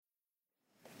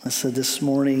I said this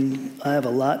morning, I have a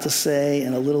lot to say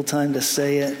and a little time to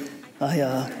say it.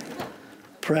 I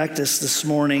practiced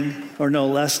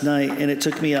last night, and it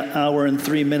took me an hour and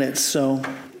 3 minutes, so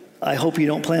I hope you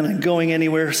don't plan on going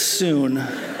anywhere soon. I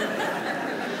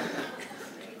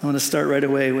want to start right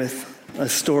away with a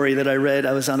story that I read.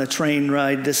 I was on a train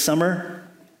ride this summer,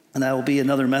 and that will be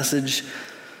another message.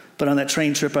 But on that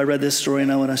train trip, I read this story,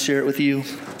 and I want to share it with you.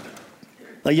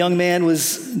 A young man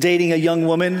was dating a young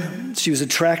woman. She was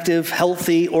attractive,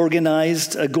 healthy,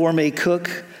 organized, a gourmet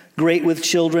cook, great with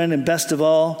children, and best of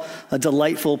all, a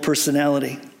delightful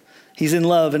personality. He's in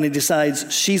love, and he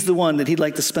decides she's the one that he'd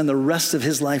like to spend the rest of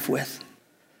his life with.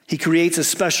 He creates a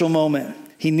special moment.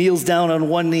 He kneels down on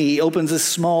one knee, opens a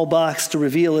small box to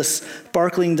reveal a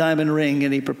sparkling diamond ring,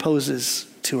 and he proposes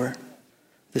to her.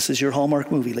 This is your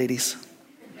Hallmark movie, ladies.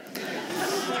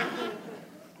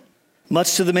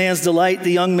 Much to the man's delight,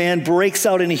 the young man breaks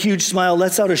out in a huge smile,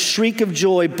 lets out a shriek of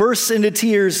joy, bursts into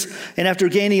tears, and after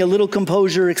gaining a little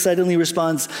composure, excitedly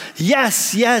responds,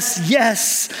 "Yes, yes,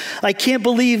 yes! I can't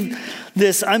believe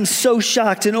this. I'm so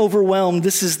shocked and overwhelmed.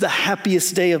 This is the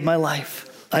happiest day of my life.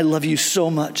 I love you so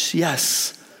much.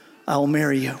 Yes, I'll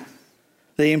marry you."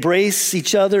 They embrace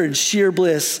each other in sheer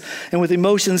bliss, and with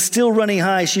emotions still running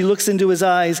high, she looks into his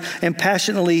eyes and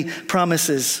passionately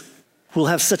promises, "We'll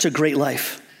have such a great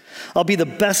life. I'll be the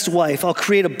best wife. I'll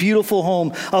create a beautiful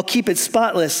home. I'll keep it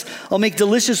spotless. I'll make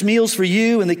delicious meals for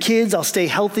you and the kids. I'll stay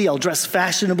healthy. I'll dress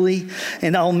fashionably.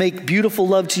 And I'll make beautiful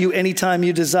love to you anytime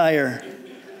you desire."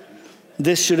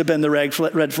 This should have been the red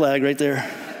flag right there.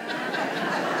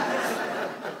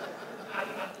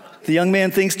 The young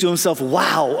man thinks to himself,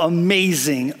 "Wow,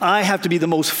 amazing. I have to be the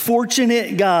most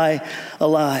fortunate guy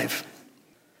alive."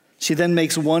 She then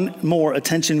makes one more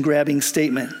attention-grabbing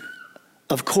statement.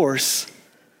 "Of course,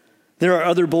 there are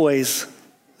other boys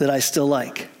that I still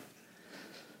like,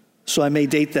 so I may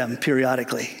date them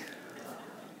periodically."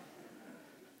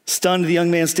 Stunned, the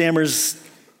young man stammers,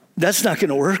 "That's not going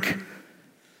to work."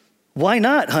 "Why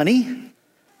not, honey?"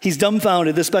 He's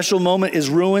dumbfounded. The special moment is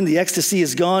ruined. The ecstasy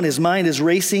is gone. His mind is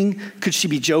racing. Could she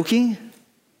be joking?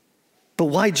 But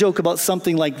why joke about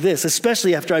something like this,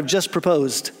 especially after I've just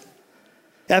proposed?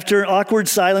 After an awkward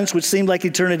silence, which seemed like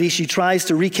eternity, she tries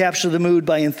to recapture the mood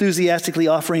by enthusiastically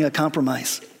offering a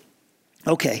compromise.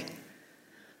 "Okay,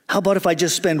 how about if I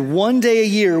just spend one day a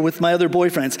year with my other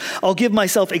boyfriends? I'll give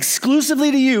myself exclusively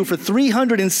to you for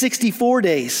 364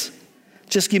 days.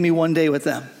 Just give me one day with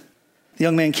them." The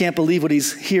young man can't believe what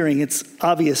he's hearing. It's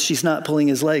obvious she's not pulling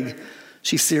his leg.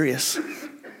 She's serious.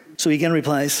 So he again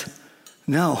replies,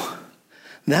 "No,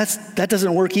 that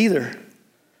doesn't work either."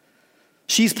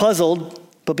 She's puzzled,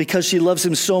 but because she loves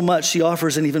him so much, she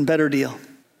offers an even better deal.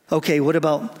 "Okay, what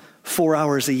about 4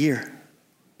 hours a year?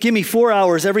 Give me 4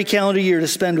 hours every calendar year to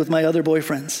spend with my other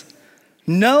boyfriends."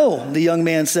 "No," the young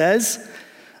man says.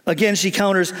 Again, she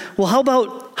counters, "Well, how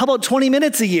about 20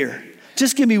 minutes a year?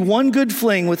 Just give me one good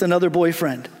fling with another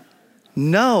boyfriend."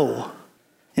 "No."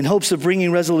 In hopes of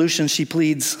bringing resolution, she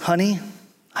pleads, "Honey,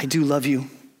 I do love you.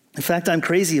 In fact, I'm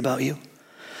crazy about you.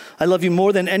 I love you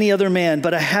more than any other man,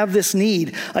 but I have this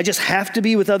need. I just have to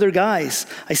be with other guys.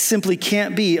 I simply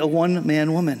can't be a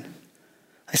one-man woman.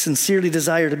 I sincerely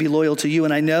desire to be loyal to you,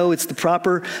 and I know it's the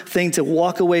proper thing to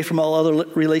walk away from all other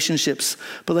relationships,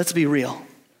 but let's be real.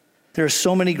 There are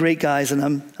so many great guys,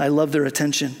 and I love their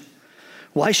attention.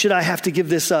 Why should I have to give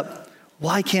this up?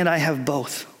 Why can't I have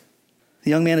both?" The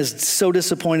young man is so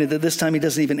disappointed that this time he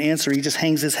doesn't even answer. He just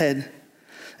hangs his head.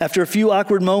 After a few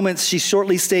awkward moments, she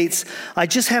shortly states, "I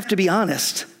just have to be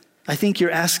honest. I think you're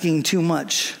asking too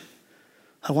much.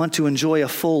 I want to enjoy a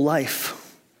full life."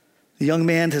 The young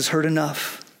man has heard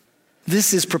enough.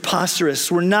 "This is preposterous.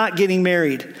 We're not getting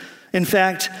married. In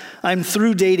fact, I'm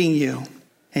through dating you."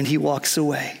 And he walks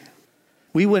away.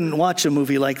 We wouldn't watch a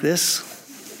movie like this.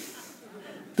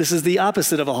 This is the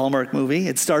opposite of a Hallmark movie.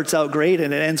 It starts out great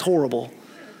and it ends horrible.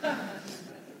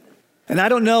 And I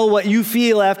don't know what you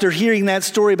feel after hearing that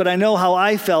story, but I know how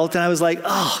I felt. And I was like,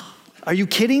 "Oh, are you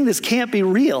kidding? This can't be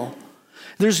real.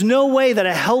 There's no way that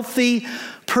a healthy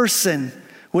person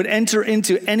would enter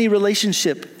into any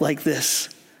relationship like this.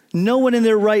 No one in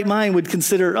their right mind would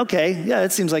consider, okay, yeah,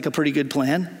 it seems like a pretty good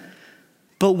plan."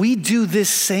 But we do this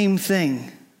same thing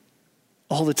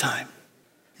all the time.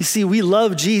 You see, we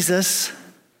love Jesus,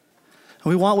 and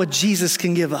we want what Jesus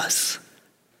can give us.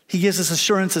 He gives us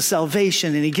assurance of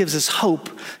salvation, and he gives us hope.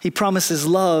 He promises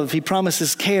love. He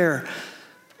promises care.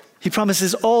 He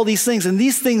promises all these things, and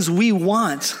these things we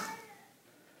want.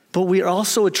 But we are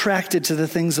also attracted to the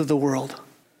things of the world.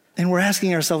 And we're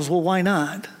asking ourselves, well, why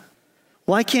not?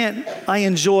 Why can't I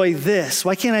enjoy this?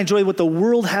 Why can't I enjoy what the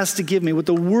world has to give me, what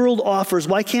the world offers?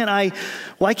 Why can't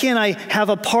I have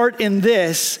a part in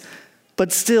this,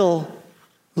 but still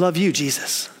love you,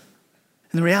 Jesus?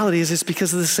 And the reality is it's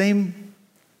because of the same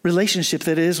relationship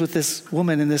that it is with this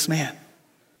woman and this man.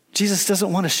 Jesus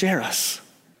doesn't want to share us,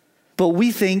 but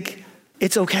we think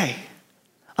it's okay.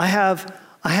 I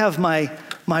have my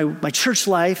church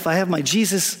life, I have my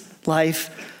Jesus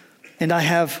life, and I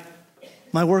have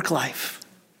my work life.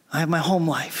 I have my home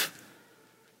life.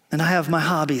 And I have my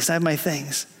hobbies. I have my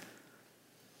things.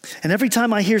 And every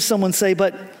time I hear someone say,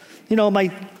 but,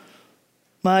 my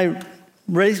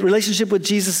relationship with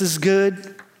Jesus is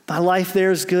good. My life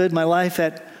there is good. My life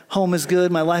at home is good.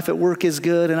 My life at work is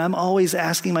good. And I'm always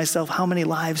asking myself, how many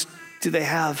lives do they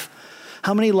have?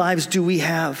 How many lives do we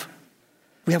have?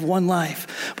 We have one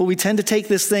life, but we tend to take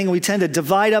this thing and we tend to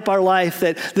divide up our life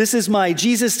that this is my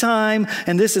Jesus time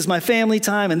and this is my family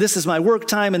time and this is my work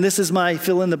time and this is my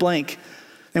fill in the blank.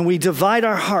 And we divide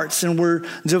our hearts and we're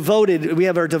devoted. We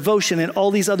have our devotion in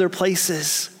all these other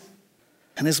places.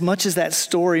 And as much as that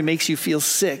story makes you feel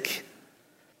sick,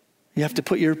 you have to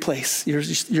put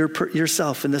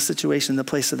yourself in this situation, in the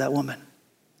place of that woman.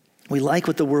 We like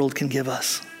what the world can give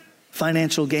us.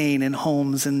 Financial gain and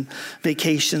homes and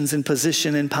vacations and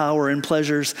position and power and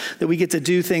pleasures, that we get to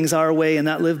do things our way and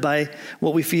not live by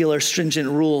what we feel are stringent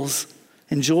rules,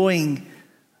 enjoying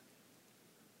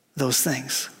those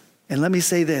things. And let me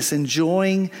say this,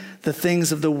 enjoying the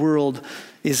things of the world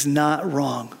is not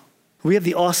wrong. We have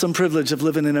the awesome privilege of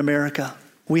living in America.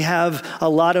 We have a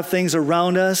lot of things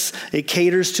around us. It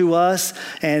caters to us,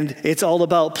 and it's all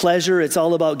about pleasure. It's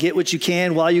all about get what you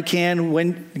can, while you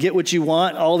can, get what you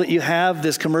want, all that you have.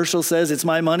 This commercial says it's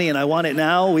my money and I want it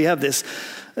now. We have this,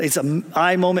 it's a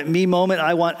I moment, me moment.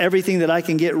 I want everything that I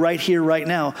can get right here, right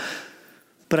now.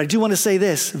 But I do want to say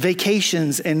this,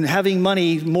 vacations and having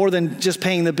money more than just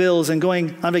paying the bills and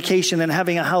going on vacation and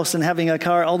having a house and having a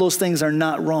car, all those things are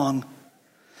not wrong,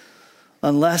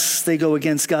 unless they go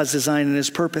against God's design and his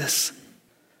purpose.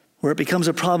 Where it becomes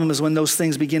a problem is when those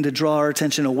things begin to draw our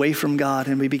attention away from God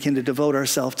and we begin to devote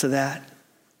ourselves to that.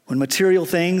 When material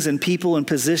things and people and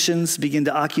positions begin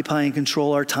to occupy and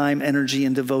control our time, energy,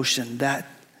 and devotion, that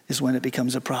is when it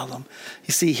becomes a problem.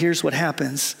 You see, here's what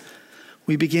happens.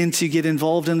 We begin to get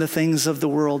involved in the things of the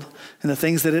world and the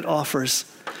things that it offers.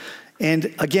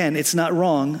 And again, it's not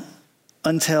wrong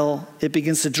until it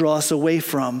begins to draw us away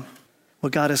from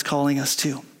what God is calling us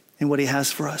to and what he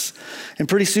has for us. And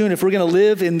pretty soon, if we're going to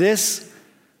live in this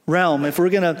realm, if we're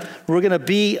going to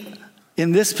be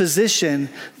in this position,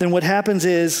 then what happens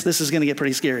is, this is going to get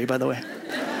pretty scary, by the way.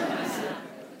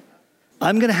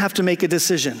 I'm going to have to make a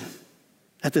decision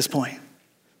at this point.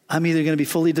 I'm either going to be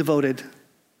fully devoted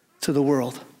to the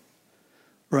world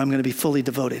or I'm going to be fully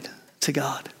devoted to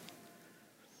God,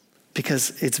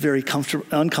 because it's very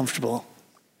uncomfortable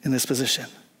in this position.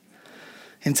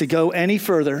 And to go any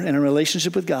further in a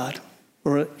relationship with God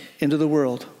or into the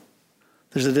world,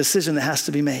 there's a decision that has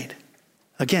to be made.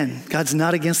 Again, God's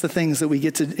not against the things that we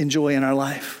get to enjoy in our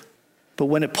life. But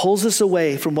when it pulls us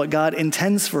away from what God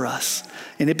intends for us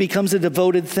and it becomes a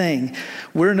devoted thing,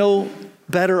 we're no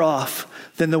better off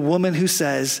than the woman who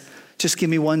says, just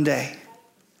give me one day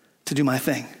to do my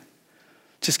thing.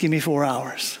 Just give me 4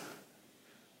 hours.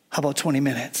 How about 20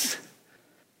 minutes?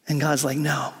 And God's like,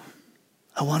 no,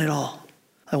 I want it all.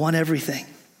 I want everything.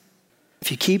 If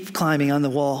you keep climbing on the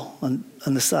wall on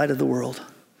the side of the world,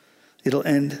 it'll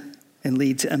end and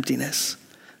lead to emptiness.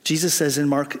 Jesus says in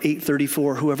Mark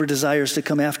 8:34, whoever desires to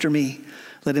come after me,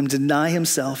 let him deny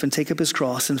himself and take up his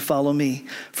cross and follow me.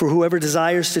 For whoever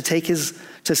desires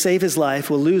to save his life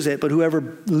will lose it, but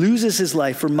whoever loses his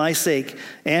life for my sake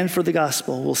and for the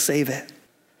gospel will save it.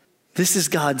 These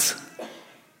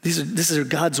are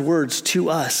God's words to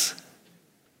us.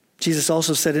 Jesus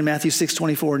also said in Matthew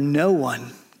 6:24, no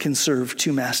one can serve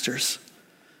two masters.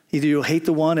 Either you'll hate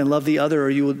the one and love the other, or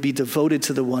you will be devoted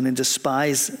to the one and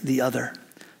despise the other.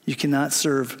 You cannot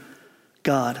serve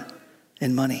God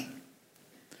and money.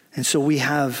 And so we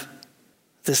have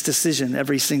this decision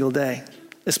every single day,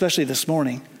 especially this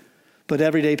morning, but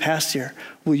every day past here.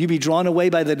 Will you be drawn away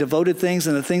by the devoted things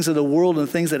and the things of the world and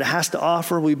the things that it has to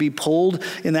offer? Will you be pulled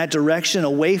in that direction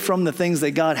away from the things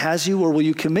that God has you? Or will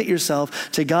you commit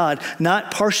yourself to God,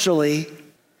 not partially,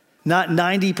 not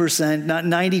 90%, not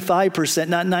 95%,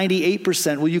 not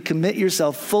 98%? Will you commit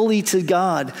yourself fully to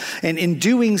God? And in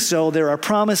doing so, there are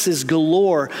promises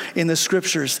galore in the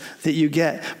scriptures that you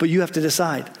get, but you have to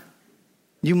decide.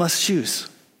 You must choose.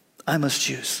 I must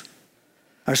choose.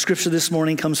 Our scripture this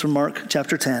morning comes from Mark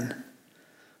chapter 10,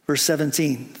 verse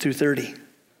 17 through 30.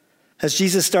 As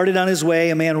Jesus started on his way,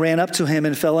 a man ran up to him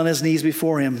and fell on his knees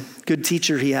before him. "Good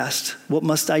teacher," he asked, "what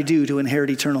must I do to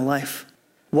inherit eternal life?"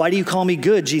 "Why do you call me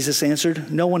good?" Jesus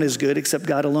answered. "No one is good except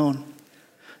God alone.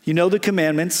 You know the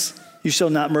commandments. You shall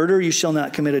not murder. You shall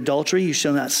not commit adultery. You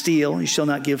shall not steal. You shall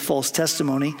not give false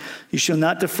testimony. You shall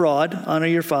not defraud. Honor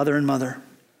your father and mother."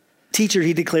 "Teacher,"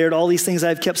 he declared, "all these things I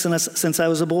have kept since I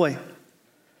was a boy."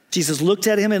 Jesus looked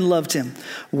at him and loved him.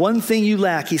 "One thing you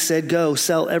lack," he said. "Go,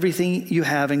 sell everything you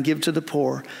have and give to the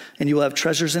poor, and you will have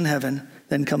treasures in heaven.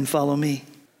 Then come follow me."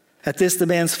 At this, the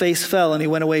man's face fell, and he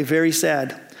went away very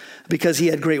sad, because he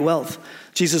had great wealth.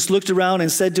 Jesus looked around and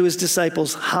said to his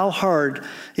disciples, "How hard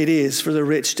it is for the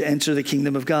rich to enter the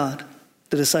kingdom of God."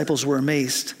 The disciples were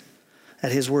amazed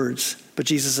at his words. But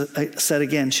Jesus said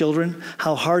again, "Children,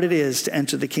 how hard it is to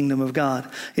enter the kingdom of God.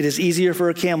 It is easier for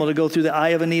a camel to go through the eye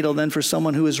of a needle than for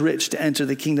someone who is rich to enter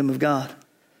the kingdom of God."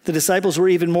 The disciples were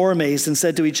even more amazed and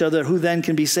said to each other, "Who then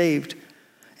can be saved?"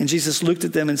 And Jesus looked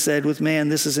at them and said, "With man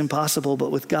this is impossible,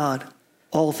 but with God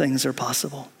all things are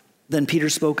possible." Then Peter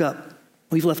spoke up.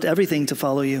 "We've left everything to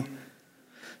follow you."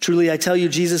 "Truly I tell you,"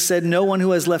 Jesus said, "no one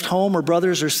who has left home or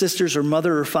brothers or sisters or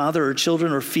mother or father or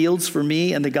children or fields for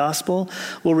me and the gospel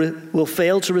will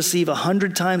fail to receive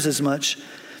 100 times as much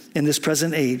in this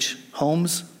present age,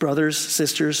 homes, brothers,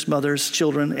 sisters, mothers,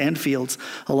 children, and fields,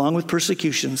 along with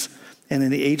persecutions, and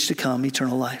in the age to come,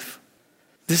 eternal life."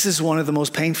 This is one of the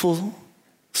most painful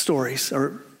stories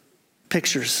or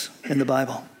pictures in the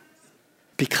Bible,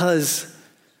 because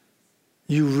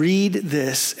you read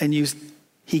this and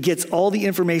he gets all the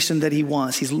information that he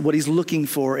wants. What he's looking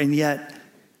for, and yet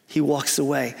he walks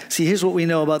away. See, here's what we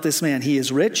know about this man. He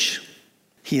is rich,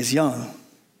 he is young,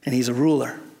 and he's a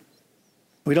ruler.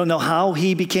 We don't know how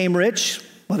he became rich,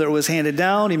 whether it was handed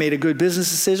down, he made a good business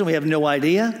decision. We have no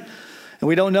idea. And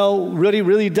we don't know what he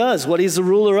really does, what he's the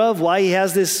ruler of, why he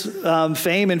has this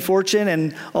fame and fortune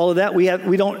and all of that.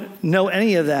 We don't know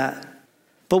any of that.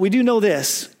 But we do know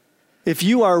this. If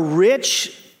you are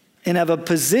rich and have a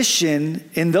position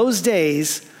in those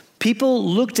days, people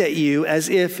looked at you as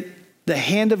if the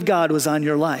hand of God was on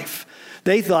your life.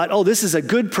 They thought, oh, this is a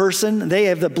good person. They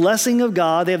have the blessing of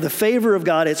God. They have the favor of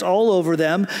God. It's all over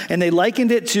them. And they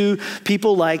likened it to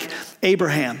people like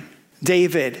Abraham,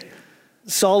 David,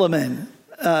 Solomon,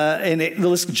 and the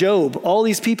list, Job, all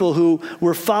these people who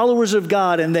were followers of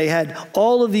God, and they had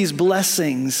all of these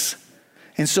blessings.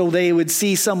 And so they would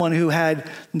see someone who had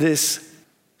this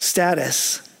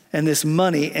status and this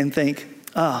money and think,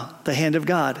 the hand of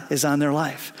God is on their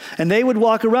life. And they would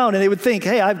walk around and they would think,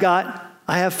 hey,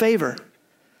 I have favor.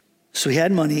 So he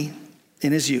had money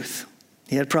in his youth.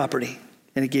 He had property,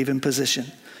 and it gave him position.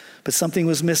 But something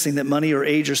was missing that money or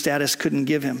age or status couldn't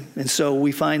give him. And so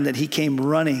we find that he came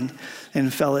running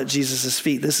and fell at Jesus'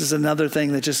 feet. This is another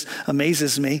thing that just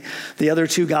amazes me. The other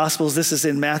two gospels, this is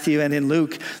in Matthew and in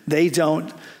Luke, they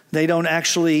don't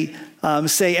actually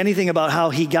say anything about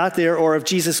how he got there or if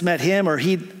Jesus met him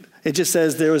it just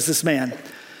says there was this man.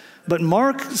 But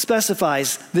Mark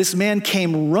specifies this man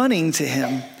came running to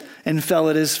him and fell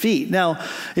at his feet. Now,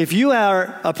 if you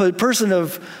are a person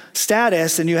of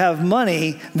status and you have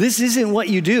money, this isn't what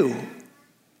you do.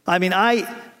 I mean,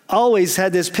 I always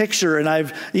had this picture, and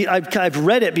I've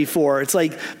read it before. It's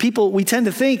like we tend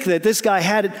to think that this guy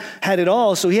had it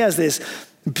all. So he has this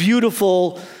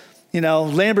beautiful,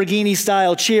 Lamborghini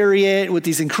style chariot with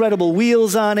these incredible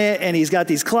wheels on it. And he's got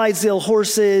these Clydesdale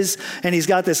horses, and he's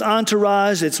got this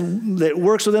entourage that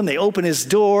works with him. They open his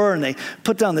door and they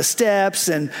put down the steps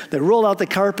and they roll out the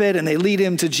carpet and they lead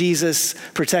him to Jesus,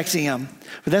 protecting him.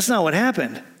 But that's not what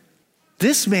happened.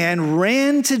 This man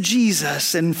ran to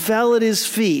Jesus and fell at his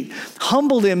feet,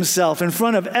 humbled himself in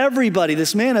front of everybody.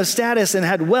 This man of status and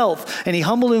had wealth, and he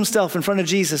humbled himself in front of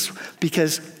Jesus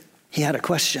because he had a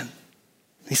question.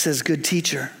 He says, "Good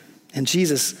teacher." And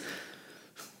Jesus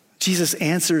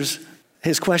answers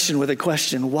his question with a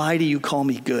question. "Why do you call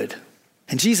me good?"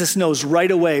 And Jesus knows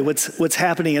right away what's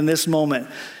happening in this moment.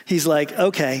 He's like,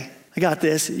 okay, I got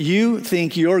this. You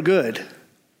think you're good.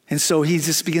 And so he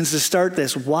just begins to start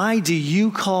this. "Why do you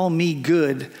call me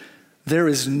good? There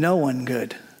is no one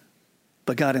good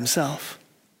but God himself."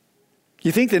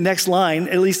 You think the next line,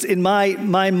 at least in my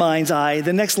mind's eye,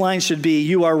 the next line should be,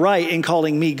 "You are right in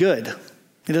calling me good."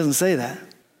 He doesn't say that.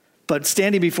 But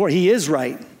standing before, he is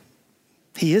right.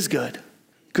 He is good.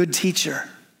 Good teacher.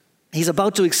 He's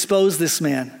about to expose this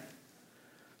man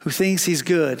who thinks he's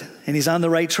good and he's on the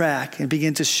right track, and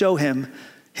begin to show him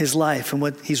his life and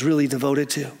what he's really devoted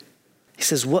to. He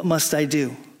says, "What must I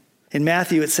do?" In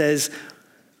Matthew, it says,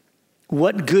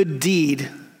 "What good deed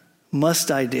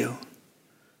must I do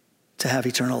to have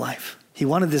eternal life?" He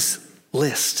wanted this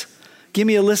list. Give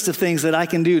me a list of things that I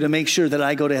can do to make sure that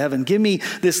I go to heaven. Give me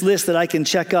this list that I can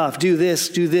check off. Do this,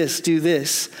 do this, do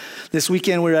this. This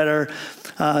weekend we're at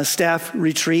our staff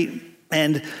retreat,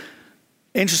 and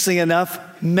interesting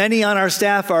enough, many on our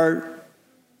staff are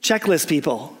checklist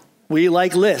people. We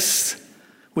like lists.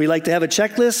 We like to have a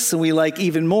checklist, and we like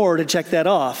even more to check that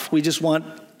off. We just want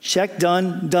check,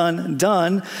 done, done,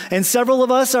 done. And several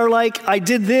of us are like, I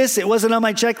did this. It wasn't on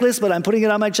my checklist, but I'm putting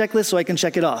it on my checklist so I can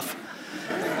check it off.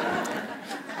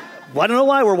 Well, I don't know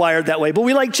why we're wired that way, but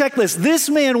we like checklists. This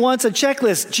man wants a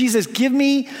checklist. Jesus, give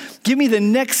me the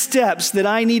next steps that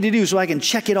I need to do so I can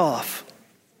check it off.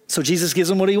 So Jesus gives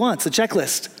him what he wants, a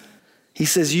checklist. He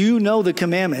says, you know the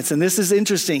commandments. And this is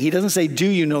interesting. He doesn't say, do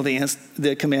you know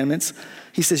the commandments?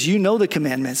 He says, you know the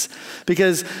commandments.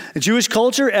 Because in Jewish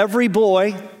culture, every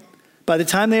boy, by the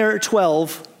time they are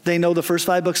 12, they know the first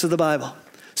 5 books of the Bible.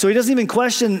 So he doesn't even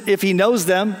question if he knows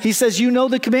them. He says, you know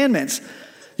the commandments.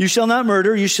 You shall not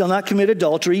murder. You shall not commit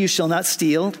adultery. You shall not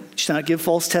steal. You shall not give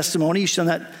false testimony. You shall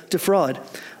not defraud.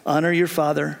 Honor your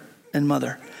father and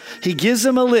mother. He gives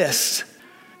them a list.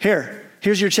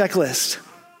 Here's your checklist.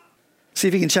 See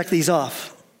if you can check these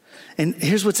off. And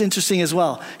here's what's interesting as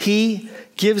well. He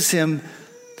gives him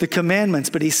the commandments,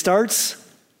 but he starts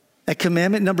at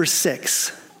commandment number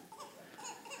 6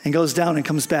 and goes down and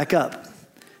comes back up.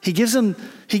 He gives him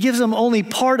only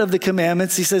part of the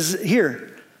commandments. He says,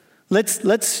 here, let's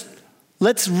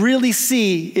really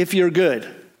see if you're good.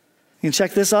 You can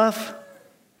check this off.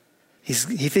 He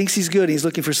thinks he's good. He's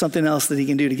looking for something else that he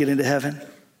can do to get into heaven.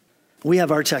 We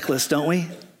have our checklist, don't we?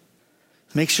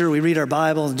 Make sure we read our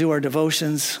Bible and do our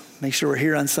devotions. Make sure we're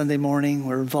here on Sunday morning.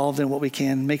 We're involved in what we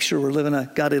can. Make sure we're living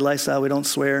a godly lifestyle. We don't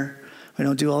swear. We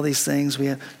don't do all these things. We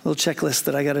have a little checklist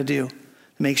that I got to do to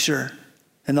make sure.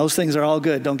 And those things are all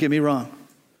good. Don't get me wrong.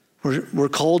 We're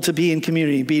called to be in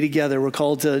community, be together. We're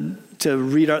called to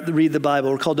read the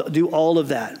Bible. We're called to do all of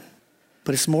that.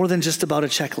 But it's more than just about a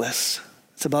checklist.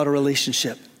 It's about a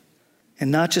relationship. And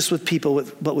not just with people,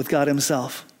 but with God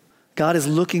himself. God is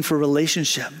looking for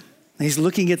relationship. And he's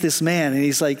looking at this man and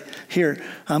he's like, here,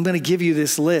 I'm going to give you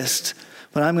this list,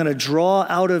 but I'm going to draw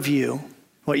out of you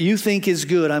what you think is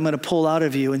good. I'm going to pull out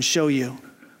of you and show you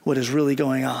what is really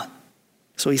going on.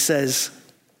 So he says,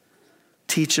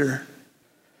 teacher,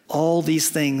 all these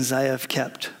things I have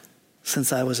kept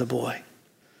since I was a boy.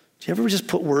 Do you ever just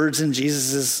put words in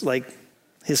Jesus's,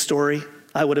 his story?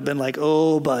 I would have been like,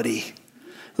 oh, buddy,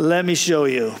 let me show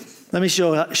you. Let me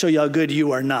show you how good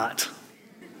you are not.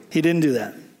 He didn't do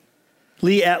that.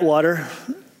 Lee Atwater,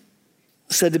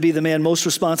 said to be the man most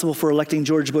responsible for electing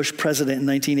George Bush president in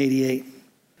 1988.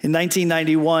 In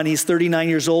 1991, he's 39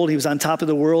 years old. He was on top of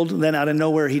the world. Then out of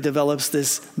nowhere, he develops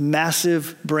this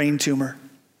massive brain tumor.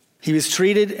 He was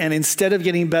treated, and instead of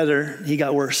getting better, he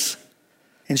got worse.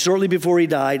 And shortly before he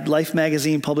died, Life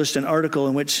magazine published an article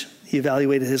in which he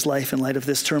evaluated his life in light of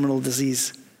this terminal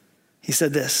disease. He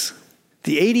said this,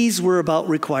 the 80s were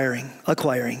about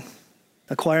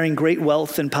acquiring great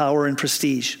wealth and power and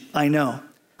prestige. I know.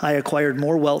 I acquired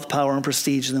more wealth, power, and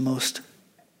prestige than most.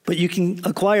 But you can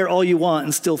acquire all you want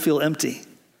and still feel empty.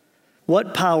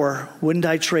 What power wouldn't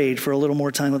I trade for a little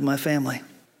more time with my family?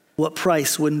 What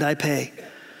price wouldn't I pay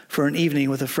for an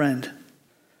evening with a friend?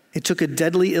 It took a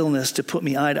deadly illness to put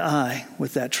me eye to eye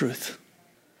with that truth.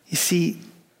 You see,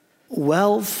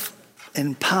 wealth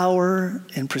and power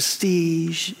and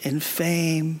prestige and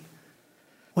fame,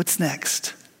 what's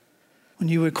next? When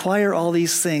you acquire all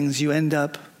these things, you end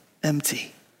up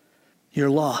empty. You're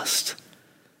lost.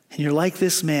 And you're like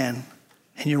this man,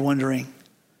 and you're wondering,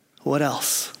 what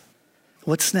else?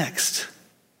 What's next?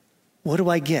 What do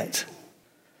I get?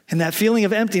 And that feeling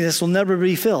of emptiness will never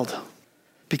be filled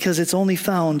because it's only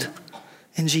found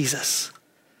in Jesus.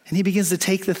 And he begins to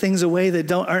take the things away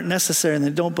that aren't necessary and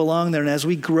that don't belong there. And as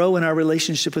we grow in our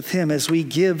relationship with him, as we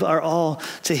give our all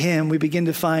to him, we begin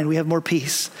to find we have more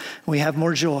peace and we have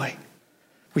more joy.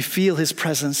 We feel his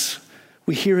presence.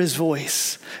 We hear his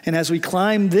voice. And as we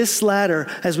climb this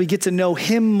ladder, as we get to know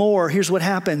him more, here's what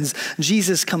happens.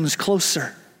 Jesus comes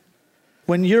closer.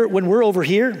 When we're over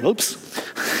here,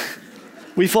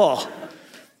 we fall.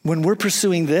 When we're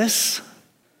pursuing this,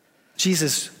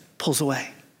 Jesus pulls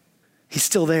away. He's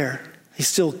still there. He's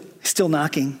still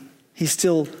knocking. He's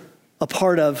still a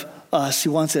part of us. He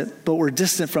wants it, but we're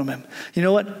distant from him. You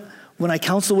know what? When I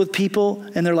counsel with people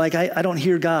and they're like, I don't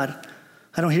hear God.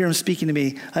 I don't hear him speaking to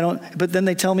me. But then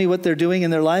they tell me what they're doing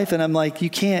in their life, and I'm like, you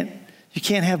can't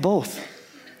have both.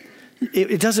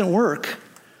 It doesn't work.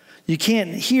 You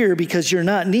can't hear because you're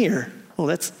not near. Oh,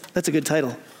 that's a good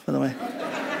title, by the way.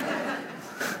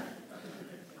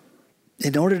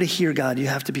 In order to hear God, you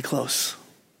have to be close.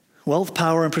 Wealth,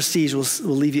 power, and prestige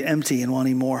will leave you empty and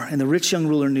wanting more. And the rich young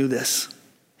ruler knew this.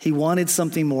 He wanted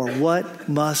something more. What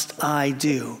must I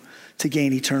do to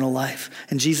gain eternal life?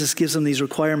 And Jesus gives him these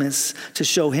requirements to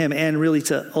show him and really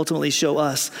to ultimately show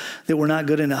us that we're not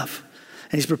good enough.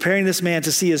 And he's preparing this man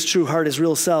to see his true heart, his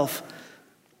real self.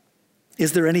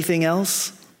 Is there anything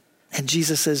else? And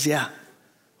Jesus says, yeah,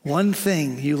 one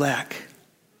thing you lack.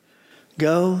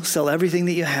 Go, sell everything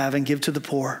that you have and give to the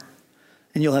poor,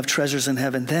 and you'll have treasures in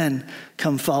heaven. Then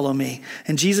come follow me.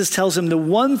 And Jesus tells him the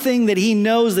one thing that he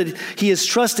knows that he is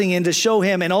trusting in to show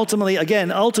him, and ultimately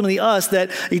us, that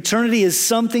eternity is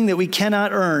something that we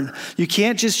cannot earn. You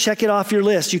can't just check it off your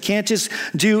list. You can't just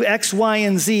do X, Y,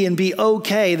 and Z and be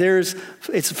okay.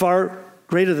 It's far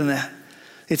greater than that.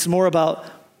 It's more about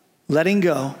letting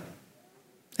go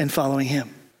and following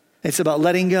him. It's about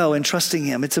letting go and trusting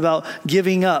him. It's about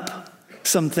giving up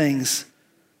some things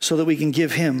so that we can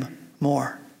give him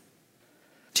more.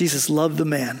 Jesus loved the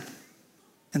man,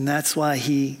 and that's why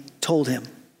he told him,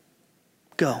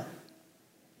 go,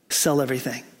 sell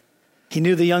everything. He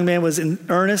knew the young man was in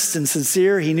earnest and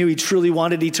sincere. He knew he truly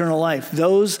wanted eternal life.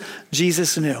 Those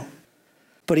Jesus knew.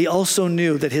 But he also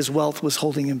knew that his wealth was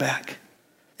holding him back.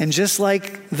 And just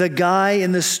like the guy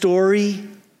in the story,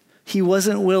 he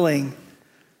wasn't willing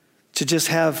to just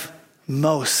have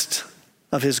most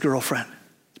of his girlfriend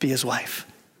be his wife.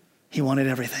 He wanted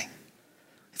everything.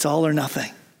 It's all or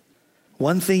nothing.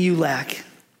 One thing you lack,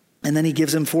 and then he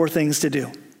gives him 4 things to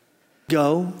do.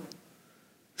 Go,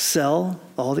 sell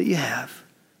all that you have,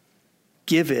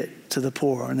 give it to the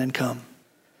poor, and then come,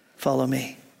 follow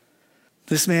me.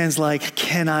 This man's like,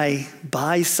 can I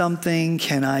buy something?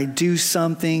 Can I do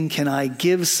something? Can I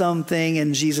give something?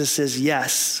 And Jesus says,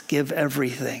 yes, give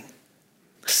everything.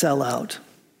 Sell out.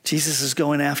 Jesus is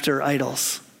going after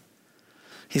idols.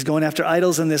 He's going after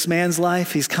idols in this man's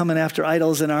life. He's coming after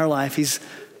idols in our life.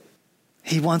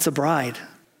 He wants a bride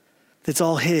that's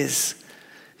all his.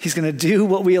 He's going to do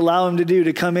what we allow him to do,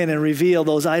 to come in and reveal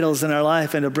those idols in our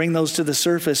life and to bring those to the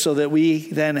surface so that we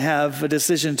then have a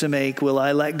decision to make. Will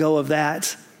I let go of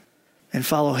that and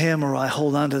follow him, or will I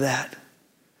hold on to that?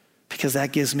 Because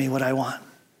that gives me what I want.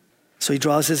 So he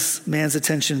draws his man's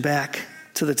attention back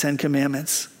to the 10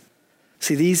 Commandments.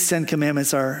 See, these 10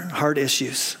 Commandments are heart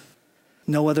issues.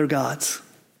 No other gods,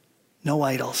 no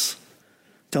idols.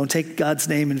 Don't take God's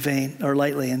name in vain or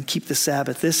lightly, and keep the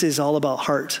Sabbath. This is all about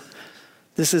heart.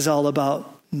 This is all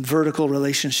about vertical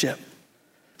relationship.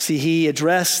 See, he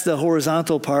addressed the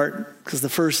horizontal part because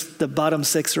the bottom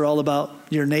 6 are all about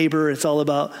your neighbor. It's all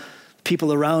about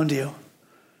people around you.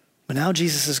 But now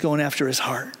Jesus is going after his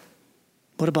heart.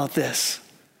 What about this?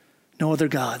 No other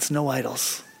gods, no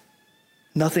idols,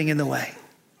 nothing in the way.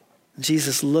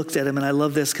 Jesus looked at him, and I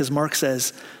love this because Mark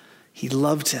says he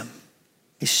loved him.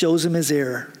 He shows him his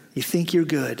error. You think you're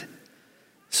good.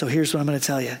 So here's what I'm going to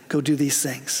tell you. Go do these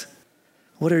things.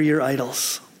 What are your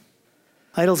idols?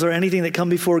 Idols are anything that come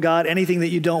before God, anything that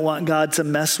you don't want God to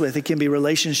mess with. It can be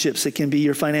relationships. It can be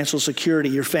your financial security,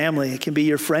 your family. It can be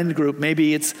your friend group.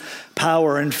 Maybe it's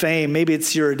power and fame. Maybe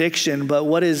it's your addiction. But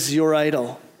what is your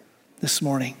idol this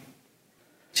morning?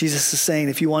 Jesus is saying,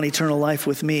 if you want eternal life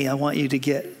with me, I want you to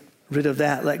get rid of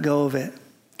that. Let go of it.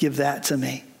 Give that to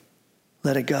me.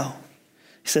 Let it go.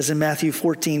 He says in Matthew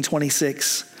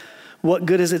 14:26, what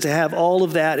good is it to have all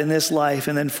of that in this life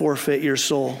and then forfeit your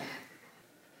soul?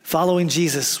 Following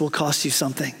Jesus will cost you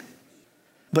something,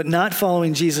 but not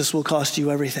following Jesus will cost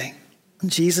you everything.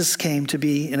 Jesus came to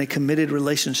be in a committed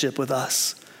relationship with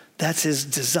us. That's his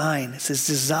design. It's his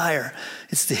desire.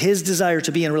 It's his desire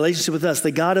to be in relationship with us, the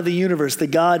God of the universe, the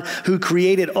God who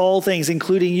created all things,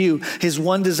 including you. His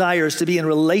one desire is to be in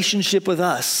relationship with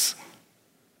us.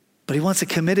 But he wants a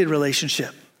committed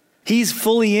relationship. He's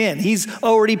fully in. He's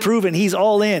already proven he's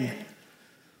all in.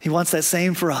 He wants that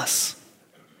same for us.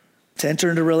 To enter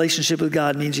into a relationship with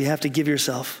God means you have to give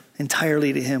yourself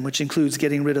entirely to him, which includes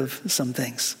getting rid of some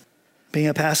things. Being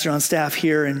a pastor on staff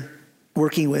here and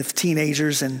working with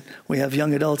teenagers, and we have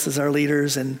young adults as our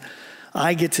leaders, and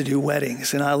I get to do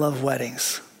weddings, and I love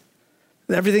weddings.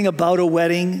 Everything about a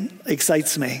wedding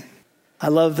excites me. I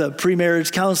love the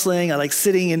pre-marriage counseling. I like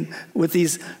sitting with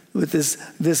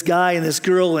this guy and this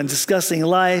girl and discussing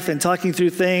life and talking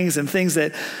through things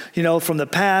that, from the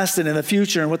past and in the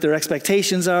future and what their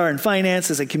expectations are and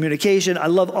finances and communication. I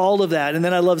love all of that. And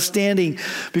then I love standing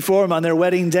before them on their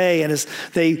wedding day, and as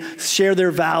they share their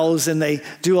vows and they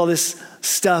do all this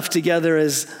stuff together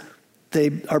as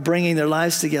they are bringing their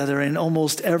lives together. And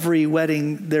almost every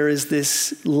wedding, there is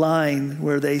this line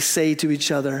where they say to each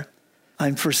other,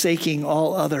 I'm forsaking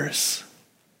all others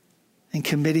and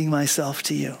committing myself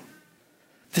to you.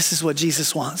 This is what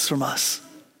Jesus wants from us,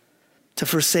 to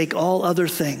forsake all other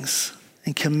things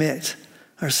and commit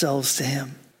ourselves to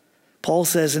him. Paul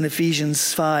says in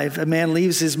Ephesians 5, a man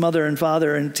leaves his mother and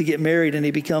father and to get married, and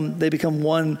they become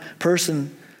one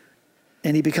person,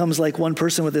 and he becomes like one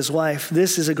person with his wife.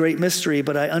 This is a great mystery,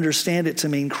 but I understand it to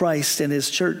mean Christ and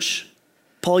his church.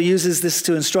 Paul uses this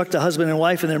to instruct a husband and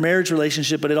wife in their marriage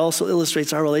relationship, but it also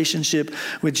illustrates our relationship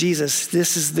with Jesus.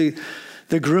 This is the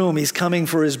groom. He's coming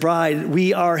for his bride.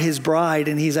 We are his bride,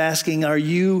 and he's asking, are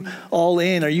you all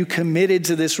in? Are you committed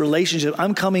to this relationship?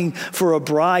 I'm coming for a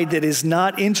bride that is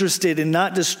not interested in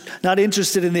not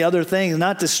interested in the other things,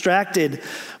 not distracted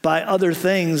by other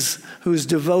things, who's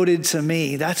devoted to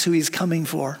me. That's who he's coming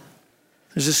for.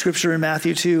 There's a scripture in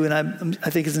Matthew 2, and I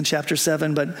think it's in chapter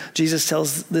 7, but Jesus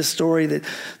tells this story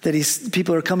that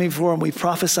people are coming for him. We've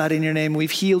prophesied in your name.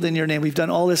 We've healed in your name. We've done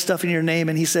all this stuff in your name.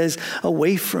 And he says,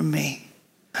 away from me.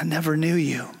 I never knew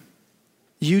you.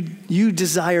 You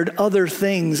desired other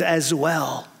things as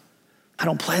well. I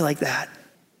don't play like that.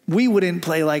 We wouldn't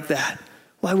play like that.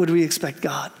 Why would we expect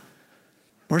God?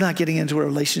 We're not getting into a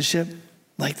relationship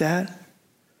like that.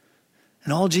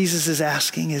 And all Jesus is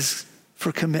asking is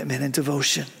for commitment and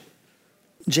devotion.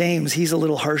 James, he's a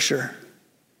little harsher.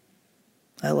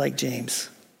 I like James.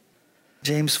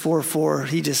 James 4:4,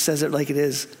 he just says it like it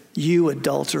is. You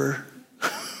adulterer.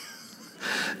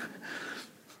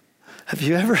 Have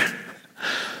you ever?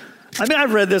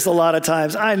 I've read this a lot of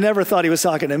times. I never thought he was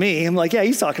talking to me. I'm like, yeah,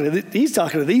 he's talking to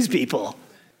these people.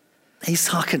 He's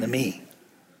talking to me.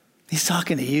 He's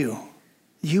talking to you.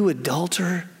 You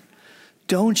adulterer.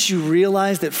 Don't you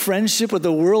realize that friendship with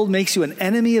the world makes you an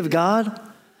enemy of God?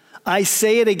 I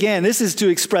say it again. This is to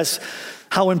express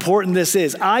how important this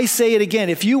is. I say it again.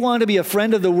 If you want to be a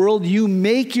friend of the world, you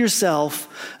make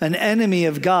yourself an enemy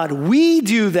of God. We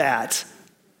do that.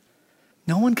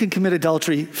 No one can commit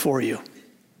adultery for you.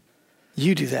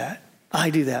 You do that. I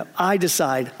do that. I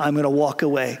decide I'm going to walk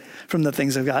away from the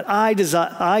things of God. I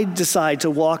decide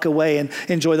to walk away and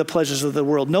enjoy the pleasures of the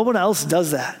world. No one else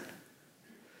does that.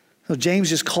 So James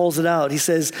just calls it out. He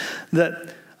says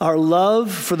that our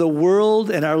love for the world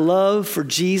and our love for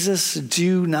Jesus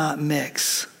do not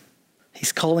mix.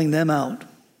 He's calling them out.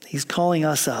 He's calling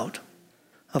us out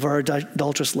of our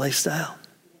adulterous lifestyle.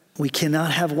 We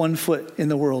cannot have one foot in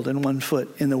the world and one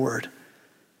foot in the Word.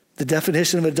 The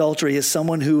definition of adultery is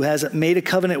someone who has made a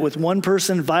covenant with one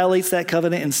person, violates that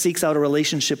covenant, and seeks out a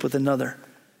relationship with another.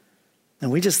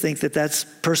 And we just think that that's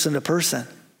person to person.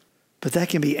 But that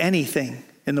can be anything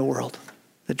in the world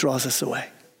that draws us away.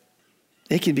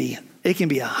 It can be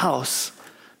a house.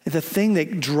 The thing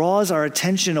that draws our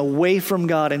attention away from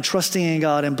God and trusting in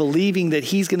God and believing that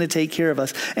he's going to take care of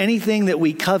us. Anything that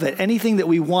we covet, anything that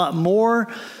we want more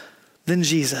than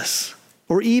Jesus,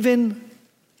 or even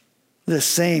the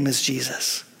same as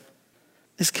Jesus,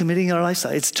 is committing our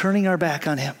lifestyle. It's turning our back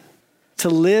on him. To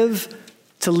live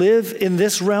in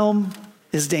this realm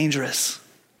is dangerous.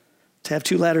 To have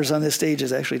two ladders on this stage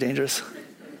is actually dangerous.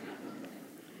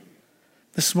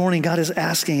 This morning, God is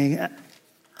asking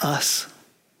us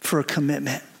for a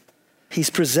commitment.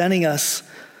 He's presenting us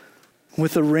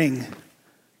with a ring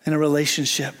and a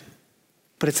relationship,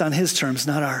 but it's on his terms,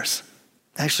 not ours.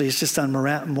 Actually, it's just on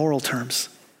moral terms.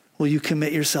 Will you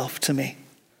commit yourself to me?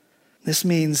 This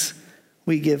means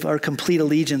we give our complete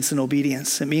allegiance and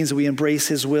obedience. It means we embrace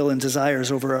his will and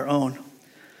desires over our own.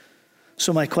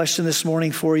 So my question this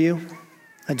morning for you,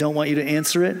 I don't want you to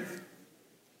answer it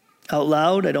out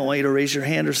loud. I don't want you to raise your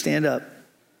hand or stand up.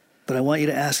 But I want you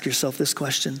to ask yourself this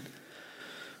question.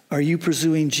 Are you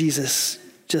pursuing Jesus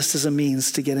just as a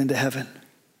means to get into heaven?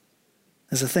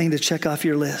 As a thing to check off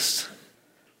your list?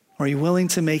 Are you willing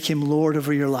to make him Lord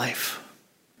over your life?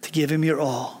 To give him your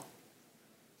all?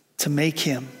 To make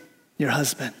him your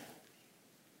husband?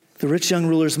 The rich young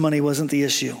ruler's money wasn't the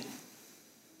issue.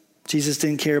 Jesus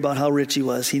didn't care about how rich he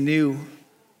was. He knew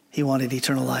he wanted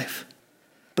eternal life.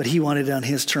 But he wanted it on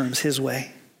his terms, his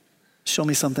way. Show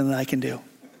me something that I can do.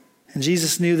 And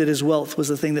Jesus knew that his wealth was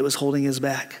the thing that was holding his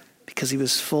back because he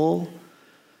was full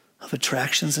of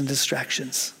attractions and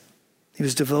distractions. He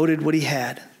was devoted to what he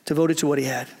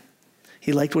had.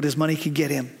 He liked what his money could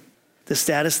get him, the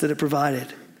status that it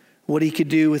provided, what he could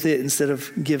do with it instead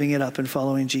of giving it up and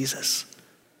following Jesus.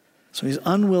 So he's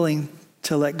unwilling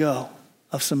to let go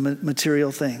of some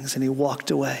material things, and he walked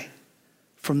away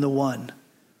from the one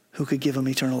who could give him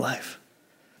eternal life.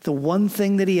 The one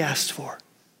thing that he asked for,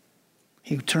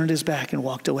 he turned his back and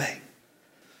walked away.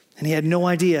 And he had no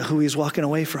idea who he was walking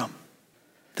away from.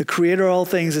 The creator of all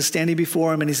things is standing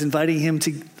before him, and he's inviting him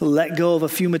to let go of a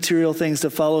few material things to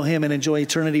follow him and enjoy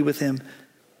eternity with him.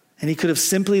 And he could have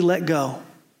simply let go.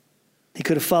 He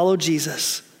could have followed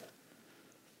Jesus.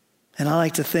 And I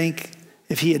like to think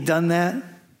If he had done that,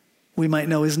 we might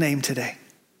know his name today.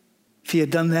 If he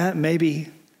had done that, maybe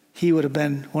he would have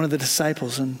been one of the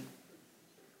disciples and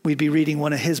we'd be reading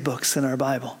one of his books in our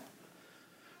Bible.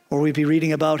 Or we'd be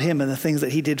reading about him and the things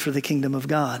that he did for the kingdom of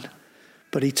God.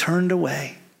 But he turned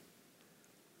away.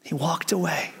 He walked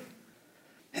away.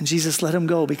 And Jesus let him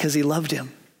go because he loved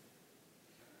him.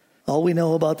 All we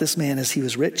know about this man is he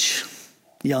was rich,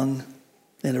 young,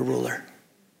 and a ruler.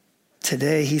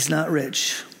 Today, he's not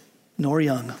rich nor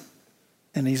young,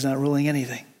 and he's not ruling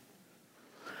anything.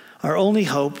 Our only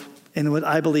hope, and what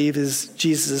I believe is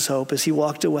Jesus' hope, is he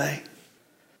walked away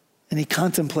and he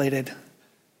contemplated,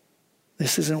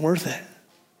 this isn't worth it.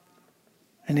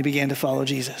 And he began to follow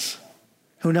Jesus.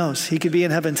 Who knows? He could be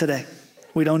in heaven today.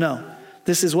 We don't know.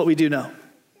 This is what we do know.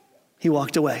 He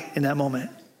walked away in that moment.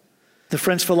 The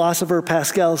French philosopher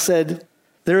Pascal said,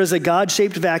 there is a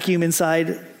God-shaped vacuum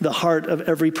inside the heart of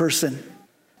every person.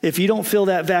 If you don't fill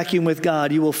that vacuum with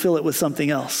God, you will fill it with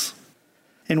something else.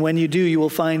 And when you do, you will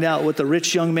find out what the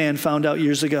rich young man found out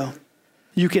years ago.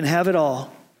 You can have it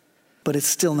all, but it's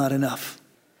still not enough.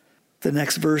 The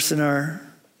next verse in our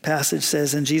passage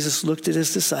says, and Jesus looked at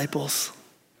his disciples.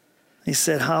 He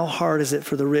said, how hard is it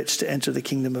for the rich to enter the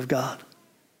kingdom of God?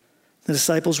 The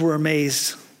disciples were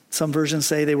amazed. Some versions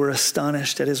say they were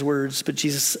astonished at his words, but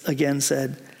Jesus again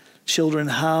said, children,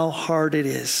 how hard it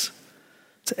is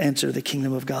to enter the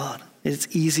kingdom of God.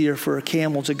 It's easier for a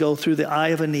camel to go through the eye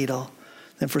of a needle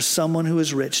than for someone who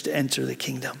is rich to enter the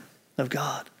kingdom of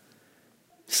God.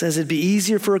 It says it'd be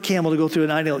easier for a camel to go through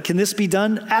an eye of a needle. Can this be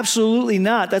done? Absolutely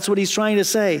not. That's what he's trying to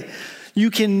say. You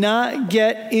cannot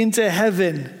get into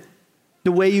heaven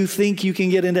the way you think you can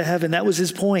get into heaven. That was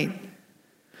his point.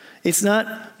 It's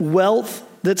not wealth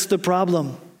that's the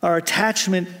problem. Our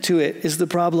attachment to it is the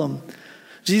problem.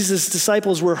 Jesus'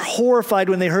 disciples were horrified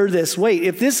when they heard this. Wait,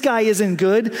 if this guy isn't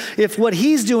good, if what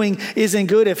he's doing isn't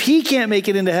good, if he can't make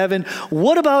it into heaven,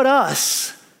 what about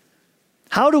us?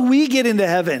 How do we get into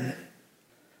heaven?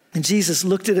 And Jesus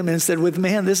looked at him and said, with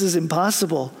man, this is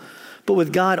impossible. But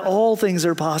with God, all things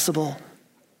are possible.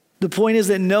 The point is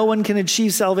that no one can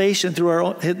achieve salvation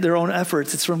through their own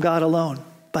efforts. It's from God alone,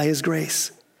 by his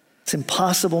grace. It's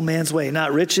impossible man's way,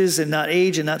 not riches and not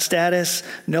age and not status.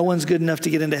 No one's good enough to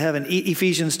get into heaven.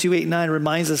 Ephesians 2:8-9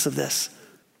 reminds us of this.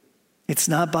 It's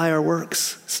not by our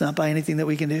works. It's not by anything that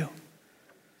we can do.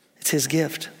 It's his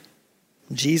gift.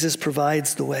 Jesus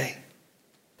provides the way.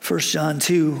 1 John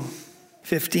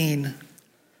 2:15.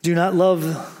 Do not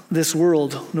love this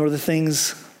world nor the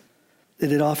things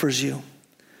that it offers you.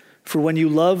 For when you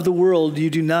love the world,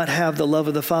 you do not have the love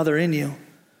of the Father in you.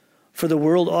 For the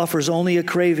world offers only a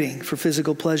craving for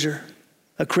physical pleasure,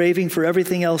 a craving for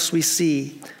everything else we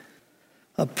see,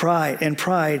 a pride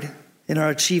in our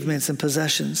achievements and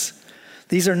possessions.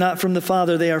 These are not from the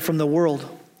Father, they are from the world.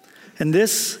 And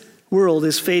this world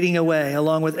is fading away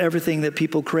along with everything that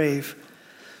people crave.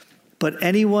 But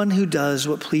anyone who does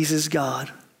what pleases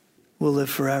God will live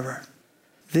forever.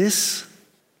 This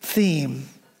theme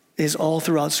is all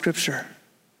throughout Scripture.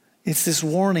 It's this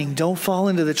warning, don't fall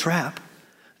into the trap.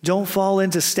 Don't fall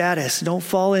into status. Don't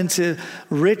fall into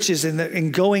riches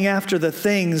and going after the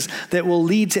things that will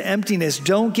lead to emptiness.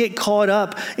 Don't get caught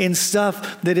up in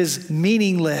stuff that is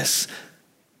meaningless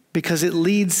because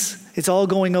it's all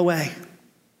going away.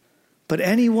 But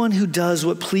anyone who does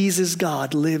what pleases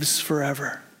God lives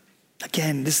forever.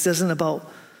 Again, this isn't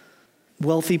about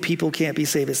wealthy people can't be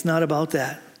saved. It's not about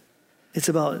that. It's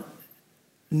about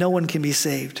no one can be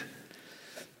saved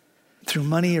through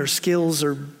money or skills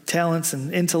or talents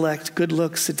and intellect, good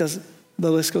looks. The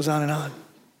list goes on and on.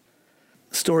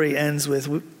 The story ends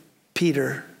with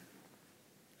Peter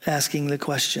asking the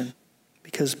question,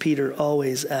 because Peter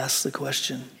always asks the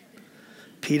question.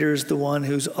 Peter's the one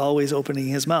who's always opening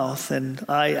his mouth, and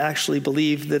I actually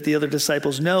believe that the other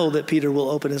disciples know that Peter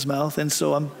will open his mouth, and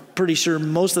so I'm pretty sure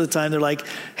most of the time they're like,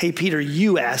 hey, Peter,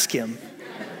 you ask him.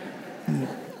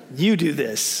 You do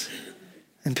this.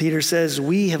 And Peter says,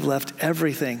 we have left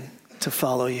everything to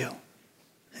follow you.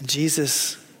 And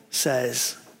Jesus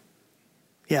says,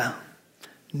 yeah,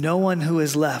 no one who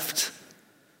has left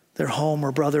their home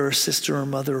or brother or sister or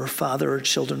mother or father or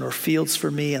children or fields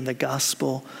for me and the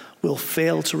gospel will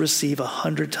fail to receive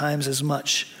 100 times as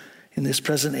much in this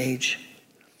present age.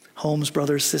 Homes,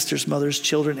 brothers, sisters, mothers,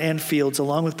 children, and fields,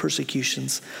 along with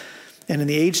persecutions, and in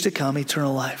the age to come,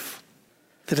 eternal life.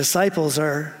 The disciples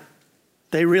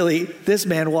this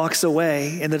man walks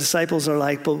away, and the disciples are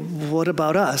like, but what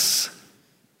about us?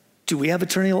 Do we have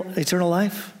eternal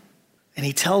life? And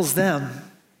he tells them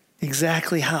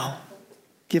exactly how.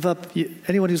 Give up,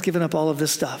 anyone who's given up all of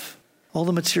this stuff, all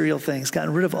the material things,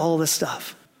 gotten rid of all of this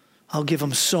stuff, I'll give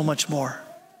them so much more.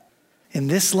 in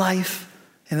this life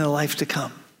and in the life to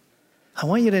come. I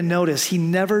want you to notice he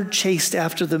never chased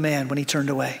after the man when he turned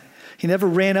away. He never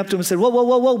ran up to him and said,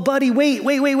 whoa, buddy,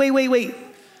 wait.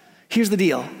 Here's the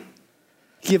deal.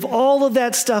 Give all of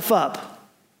that stuff up.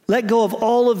 Let go of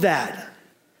all of that.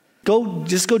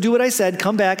 Just go do what I said.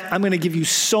 Come back. I'm going to give you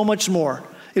so much more.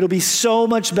 It'll be so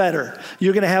much better.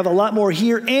 You're going to have a lot more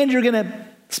here, and you're going to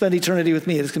spend eternity with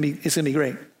me. It's going to be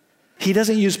great. He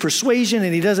doesn't use persuasion,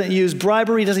 and he doesn't use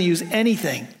bribery. He doesn't use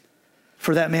anything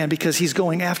for that man because he's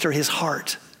going after his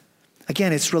heart.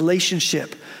 Again, it's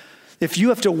relationship. If you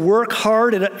have to work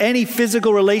hard at any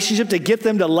physical relationship to get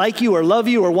them to like you or love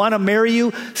you or want to marry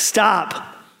you,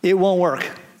 stop. It won't work.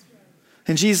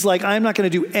 And Jesus is like, I'm not going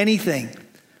to do anything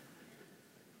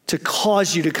to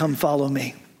cause you to come follow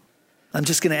me. I'm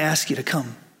just going to ask you to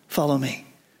come follow me.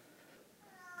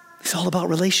 It's all about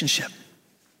relationship,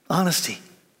 honesty.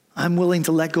 I'm willing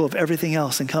to let go of everything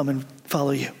else and come and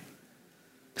follow you.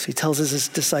 So he tells his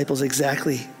disciples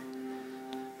exactly.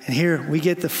 And here we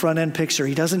get the front end picture.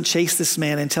 He doesn't chase this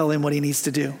man and tell him what he needs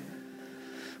to do.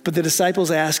 But the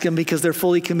disciples ask him because they're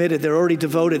fully committed. They're already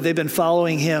devoted. They've been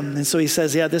following him. And so he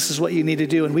says, yeah, this is what you need to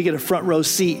do. And we get a front row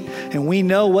seat and we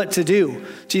know what to do.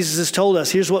 Jesus has told us,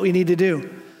 here's what we need to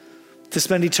do to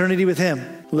spend eternity with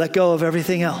him. Let go of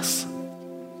everything else.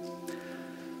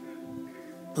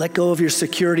 Let go of your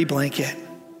security blanket.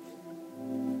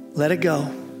 Let it go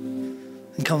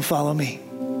and come follow me.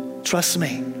 Trust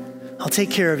me. I'll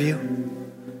take care of you.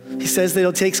 He says that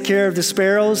he'll take care of the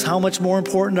sparrows. How much more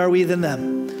important are we than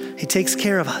them? He takes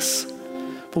care of us,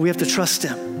 but we have to trust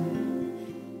him.